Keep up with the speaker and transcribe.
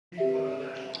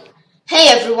Hey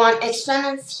everyone,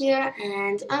 Xtrendence here,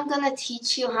 and I'm gonna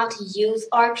teach you how to use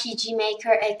RPG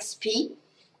Maker XP.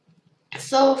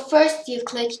 So first you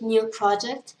click New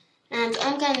Project, and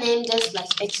I'm gonna name this like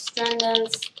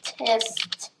Xtrendence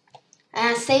Test,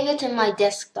 and save it in my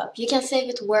desktop. You can save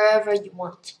it wherever you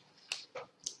want.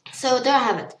 So there I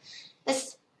have it.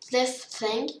 It's this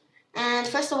thing, and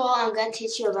first of all I'm gonna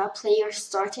teach you about player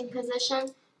starting position.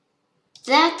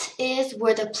 That is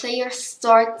where the player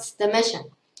starts the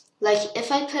mission. Like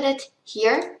if I put it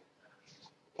here,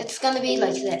 it's gonna be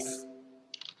like this.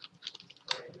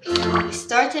 I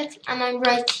start it and I'm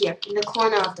right here in the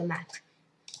corner of the map.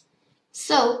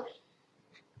 So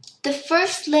the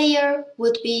first layer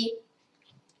would be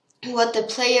what the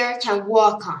player can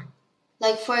walk on.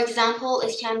 Like for example,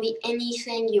 it can be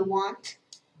anything you want.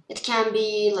 It can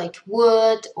be like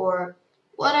wood or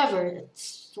whatever.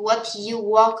 It's what you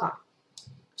walk on.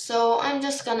 So I'm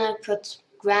just gonna put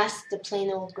grass, the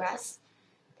plain old grass.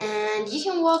 And you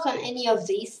can walk on any of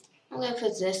these. I'm going to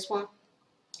put this one,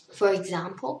 for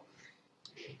example,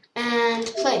 and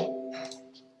play.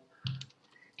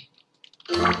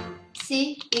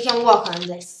 See, you can walk on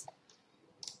this.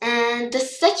 And the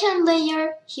second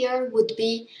layer here would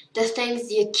be the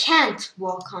things you can't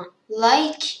walk on,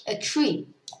 like a tree.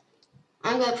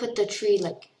 I'm going to put the tree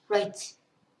like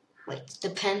the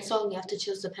pencil, you have to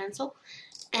choose the pencil.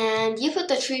 And you put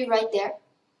the tree right there.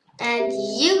 And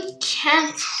you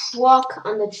can't walk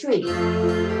on the tree.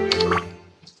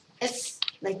 It's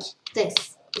like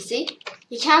this, you see?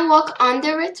 You can walk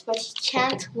under it, but you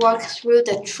can't walk through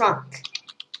the trunk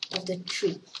of the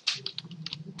tree.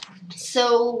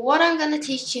 So what I'm going to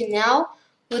teach you now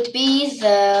would be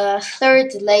the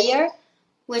third layer,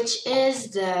 which is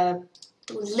the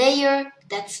layer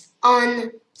that's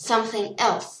on something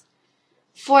else.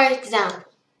 For example,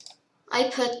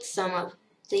 I put some of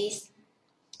these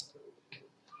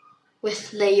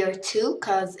with layer 2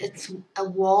 because it's a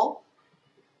wall.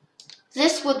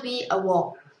 This would be a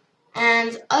wall.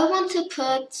 And I want to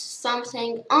put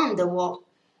something on the wall.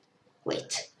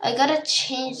 Wait, I gotta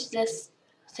change this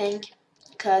thing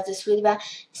because it's really bad.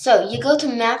 So you go to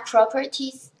map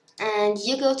properties and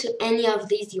you go to any of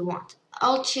these you want.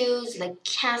 I'll choose like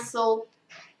castle.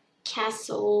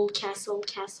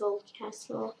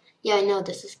 Yeah, I know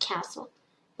this is castle,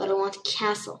 but I want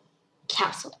castle.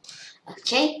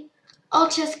 Okay, I'll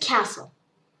choose castle.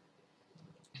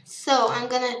 So I'm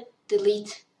gonna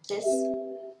delete this.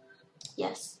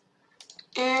 Yes.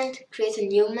 And create a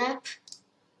new map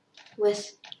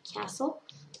with castle.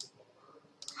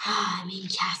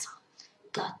 Castle.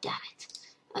 God damn it.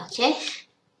 Okay,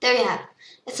 there you have it.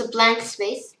 It's a blank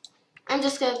space. I'm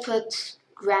just gonna put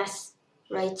grass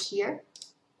right here,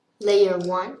 layer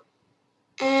 1.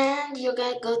 And you're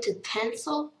gonna go to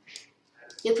pencil.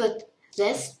 You put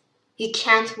this. You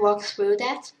can't walk through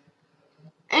that.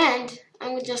 And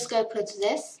I'm just gonna put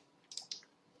this.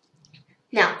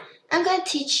 Now, I'm going to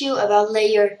teach you about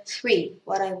layer 3,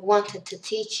 what I wanted to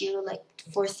teach you like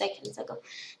 4 seconds ago.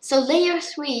 So layer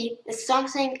 3 is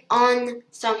something on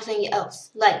something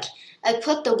else. Like, I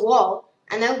put the wall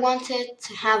and I wanted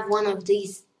to have one of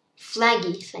these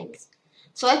flaggy things.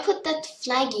 So I put that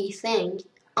flaggy thing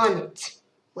on it.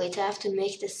 Wait, I have to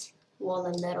make this wall a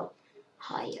little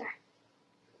higher.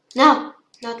 No,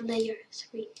 not layer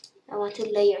 3. I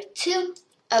wanted layer 2.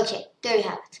 Okay, there you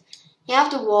have it. You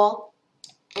have the wall.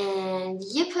 And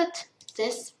you put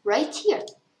this right here.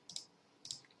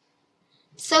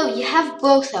 So you have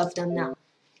both of them now.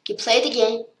 You play the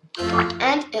game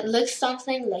and it looks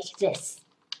something like this.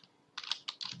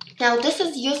 Now this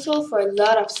is useful for a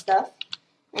lot of stuff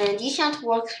and you can't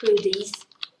walk through these.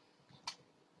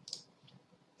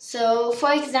 So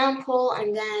for example,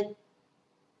 I'm gonna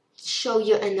show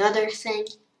you another thing.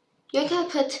 You're gonna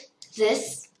put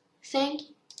this thing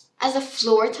as a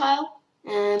floor tile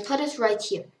and put it right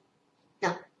here.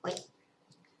 No, wait,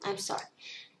 I'm sorry.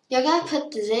 You're gonna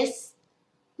put this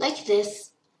like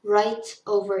this right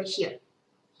over here.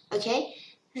 Okay?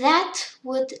 That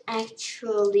would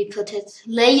actually put it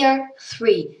layer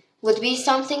 3. Would be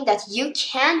something that you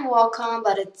can walk on,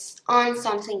 but it's on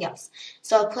something else.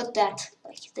 So I'll put that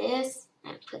like this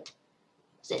and put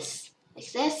this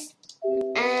like this.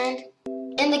 And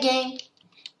in the game,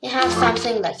 you have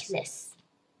something like this,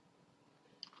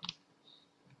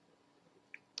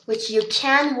 which you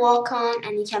can walk on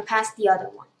and you can pass the other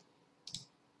one.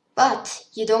 But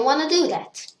you don't want to do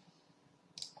that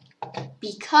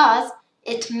because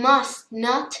it must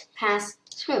not pass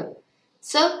through.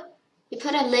 So you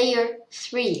put a layer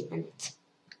 3 in it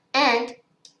and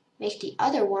make the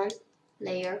other one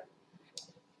layer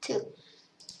 2,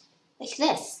 like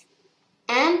this.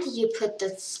 And you put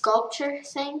the sculpture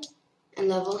thing and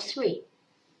level 3.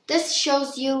 This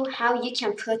shows you how you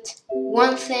can put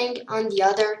one thing on the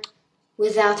other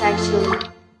without actually,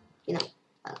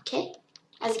 okay.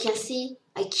 As you can see,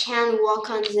 I can walk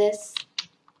on this.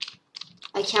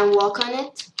 I can walk on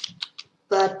it,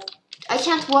 but I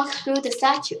can't walk through the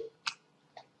statue.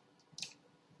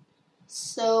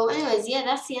 So anyways, yeah,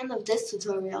 that's the end of this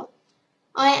tutorial.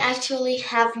 I actually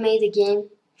have made a game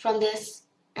from this,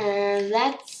 and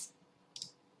that's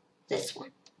this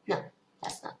one. No,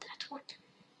 that's not that one.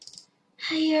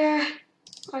 Here,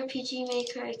 RPG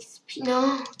Maker XP.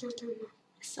 No.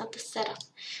 It's not the setup.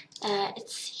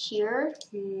 It's here.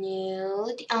 No,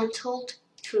 the Untold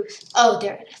Truth. Oh,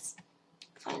 there it is.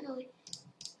 Finally.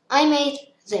 I made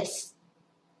this,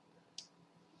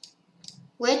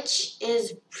 which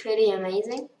is pretty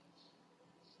amazing.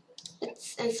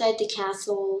 It's inside the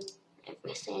castle,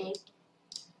 everything.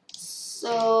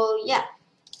 So, yeah.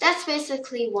 That's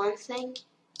basically one thing.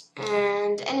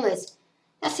 And anyways,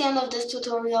 that's the end of this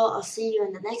tutorial. I'll see you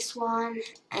in the next one.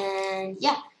 And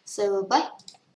yeah, so bye.